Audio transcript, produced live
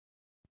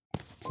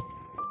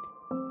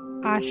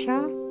आशा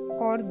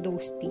और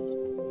दोस्ती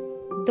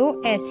दो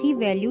ऐसी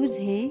वैल्यूज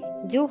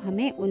हैं जो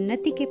हमें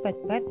उन्नति के पथ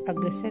पर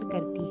अग्रसर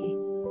करती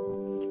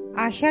हैं।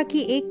 आशा की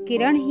एक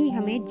किरण ही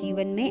हमें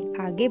जीवन में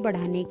आगे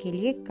बढ़ाने के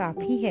लिए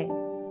काफी है।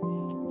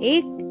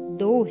 एक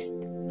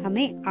दोस्त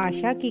हमें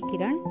आशा की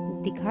किरण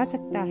दिखा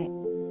सकता है।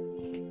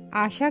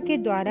 आशा के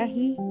द्वारा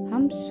ही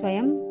हम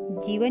स्वयं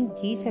जीवन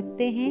जी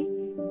सकते हैं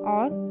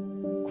और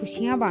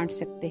खुशियां बांट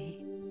सकते हैं,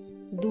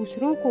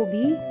 दूसरों को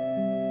भी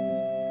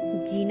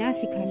जीना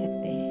सिखा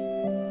सकते हैं।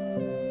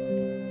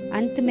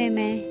 अंत में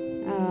मैं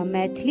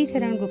मैथिली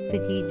शरण गुप्त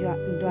जी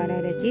द्वारा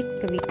रचित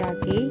कविता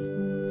के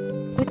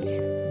कुछ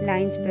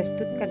लाइंस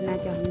प्रस्तुत करना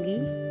चाहूँगी।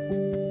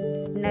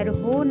 न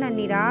रहो न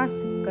निराश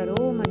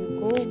करो मन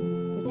को,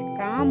 कुछ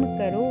काम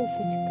करो,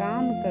 कुछ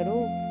काम करो,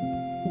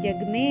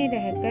 जग में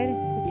रहकर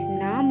कुछ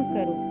नाम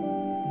करो।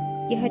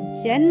 यह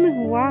जन्म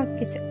हुआ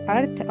किस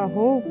अर्थ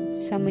अहो,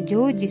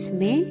 समझो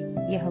जिसमें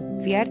यह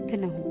व्यर्थ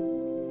न हो।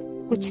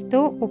 कुछ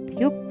तो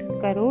उपयुक्त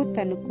करो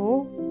तन को,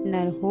 न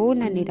रहो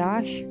न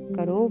निराश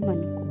करो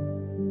मन को।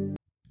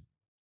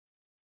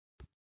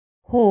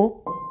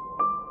 Hope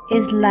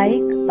is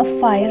like a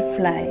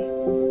firefly.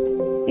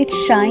 It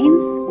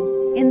shines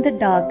in the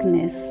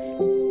darkness.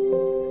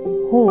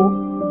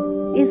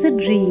 Hope is a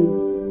dream.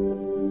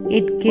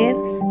 It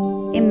gives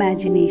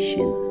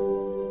imagination.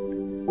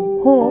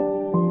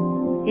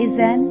 Hope is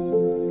an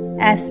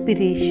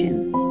aspiration.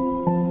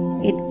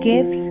 It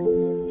gives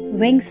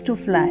wings to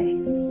fly.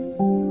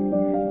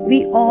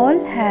 We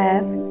all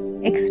have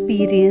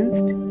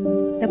experienced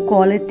the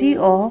quality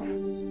of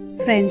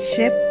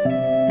friendship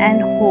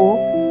and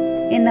hope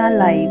in our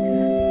lives.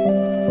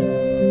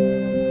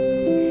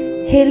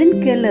 Helen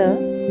Keller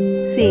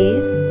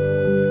says,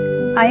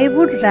 I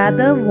would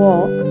rather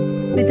walk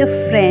with a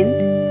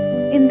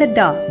friend in the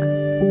dark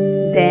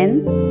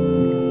than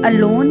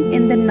alone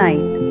in the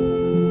night.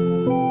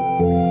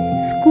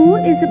 School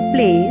is a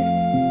place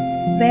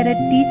where a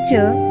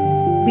teacher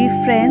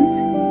befriends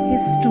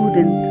his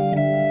student.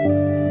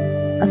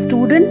 A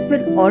student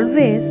will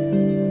always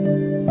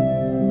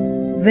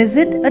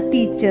visit a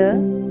teacher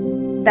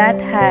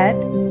that had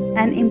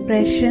an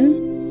impression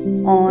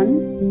on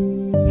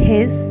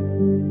his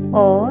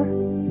or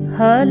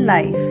her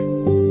life.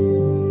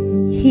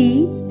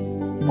 He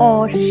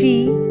or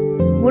she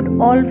would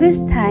always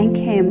thank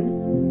him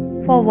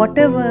for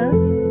whatever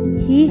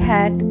he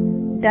had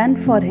done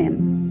for him.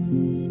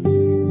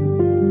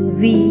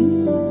 We,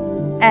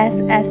 as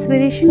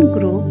Aspiration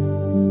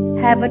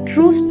Group, have a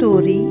true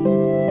story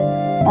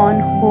on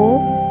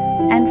hope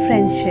and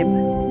friendship.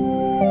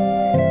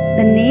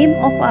 The name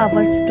of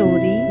our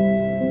story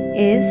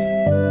is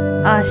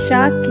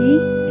Asha Ki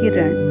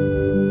Kiran.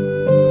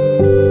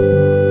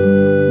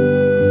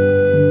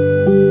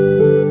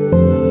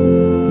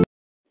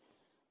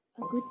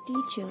 A good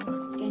teacher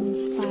can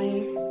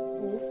inspire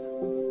hope,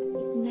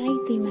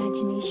 ignite the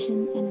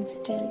imagination, and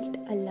instill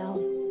a love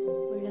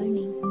for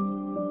learning.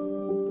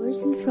 The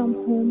person from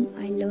whom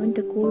I learned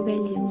the core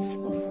values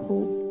of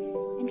hope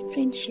and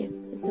friendship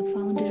is the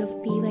founder of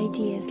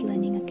PYTS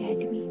Learning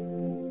Academy,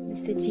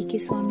 Mr. G.K.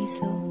 Swami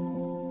sir.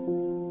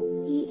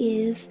 He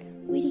is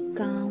very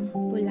calm,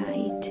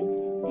 polite,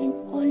 and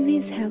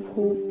always have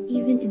hope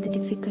even in the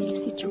difficult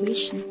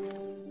situation.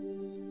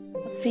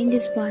 A friend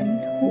is one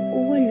who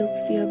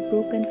overlooks your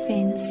broken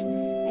fence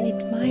and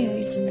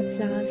admires the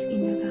flowers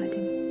in your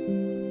garden.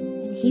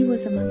 And he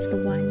was amongst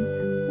the one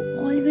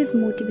who always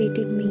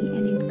motivated me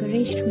and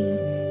encouraged me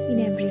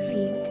in every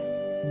field.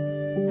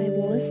 I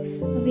was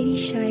a very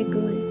shy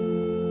girl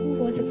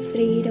who was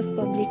afraid of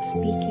public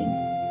speaking.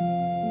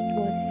 It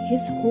was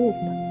his hope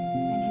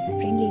and his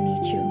friendly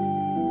nature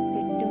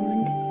that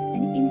turned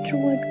an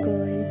introvert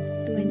girl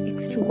to an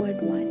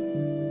extrovert one.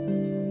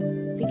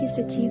 The biggest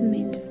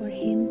achievement for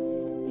him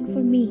and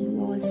for me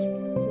was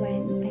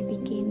when I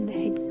became the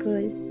head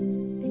girl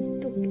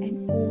and took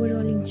an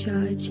overall in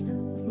charge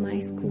of my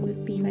school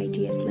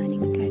PYTS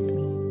Learning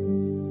Academy.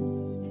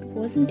 It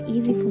wasn't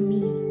easy for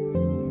me,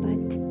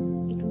 but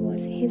it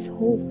was his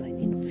hope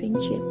and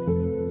friendship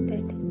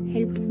that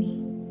helped me.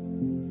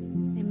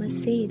 I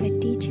must say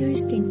that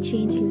teachers can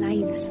change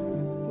lives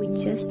with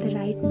just the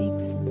right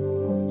mix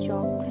of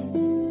jokes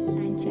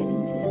and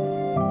challenges.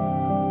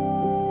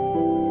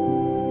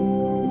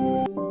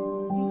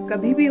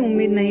 कभी भी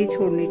उम्मीद नहीं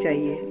छोड़नी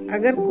चाहिए।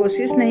 अगर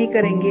कोशिश नहीं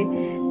करेंगे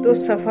तो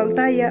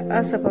सफलता या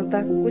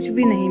असफलता कुछ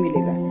भी नहीं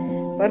मिलेगा,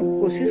 पर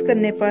कोशिश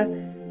करने पर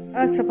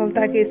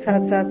असफलता के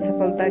साथ साथ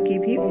सफलता की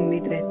भी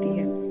उम्मीद रहती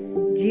है।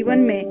 जीवन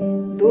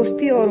में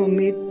दोस्ती और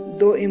उम्मीद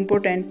दो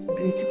इम्पोर्टेंट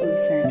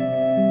प्रिंसिपल्स हैं।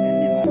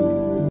 धन्यवाद।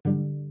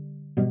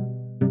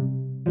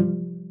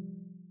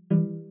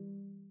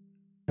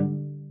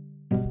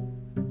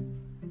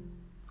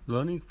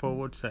 Learning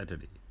Forward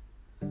Saturday.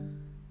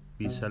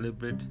 We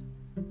celebrate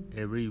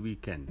every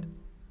weekend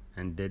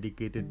and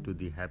dedicate it to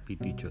the happy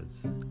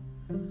teachers.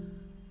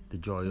 The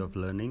joy of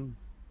learning,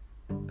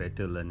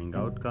 better learning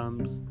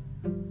outcomes,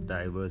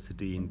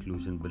 diversity,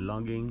 inclusion,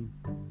 belonging,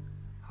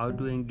 how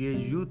to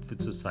engage youth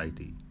with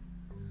society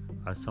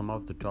are some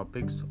of the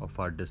topics of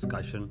our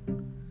discussion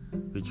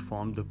which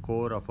form the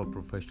core of a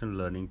professional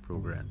learning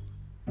program.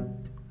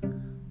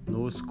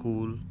 No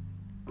school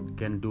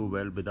can do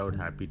well without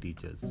happy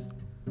teachers.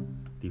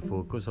 The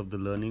focus of the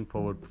Learning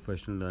Forward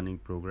Professional Learning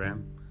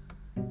Program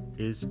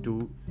is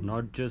to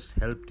not just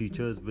help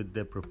teachers with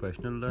their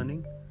professional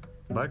learning,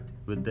 but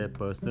with their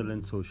personal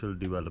and social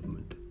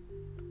development.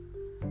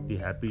 The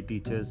happy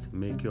teachers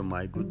make your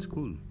My Good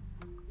School.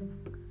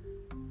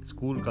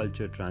 School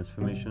culture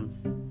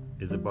transformation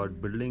is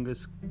about building a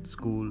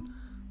school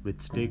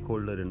with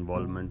stakeholder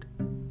involvement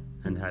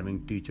and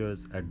having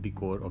teachers at the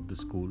core of the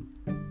school.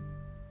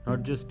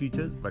 Not just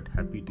teachers, but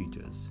happy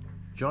teachers.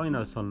 Join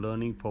us on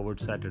Learning Forward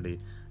Saturday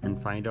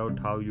and find out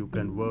how you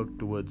can work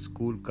towards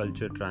school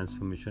culture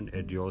transformation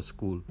at your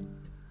school.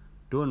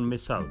 Don't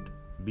miss out.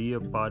 Be a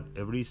part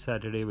every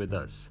Saturday with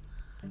us.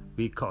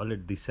 We call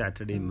it the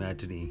Saturday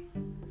Matinee.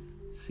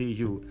 See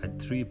you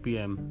at 3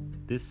 p.m.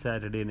 this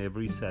Saturday and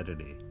every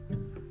Saturday.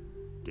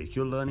 Take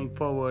your learning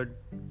forward.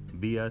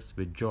 Be us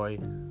with joy,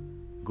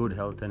 good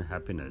health and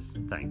happiness.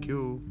 Thank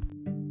you.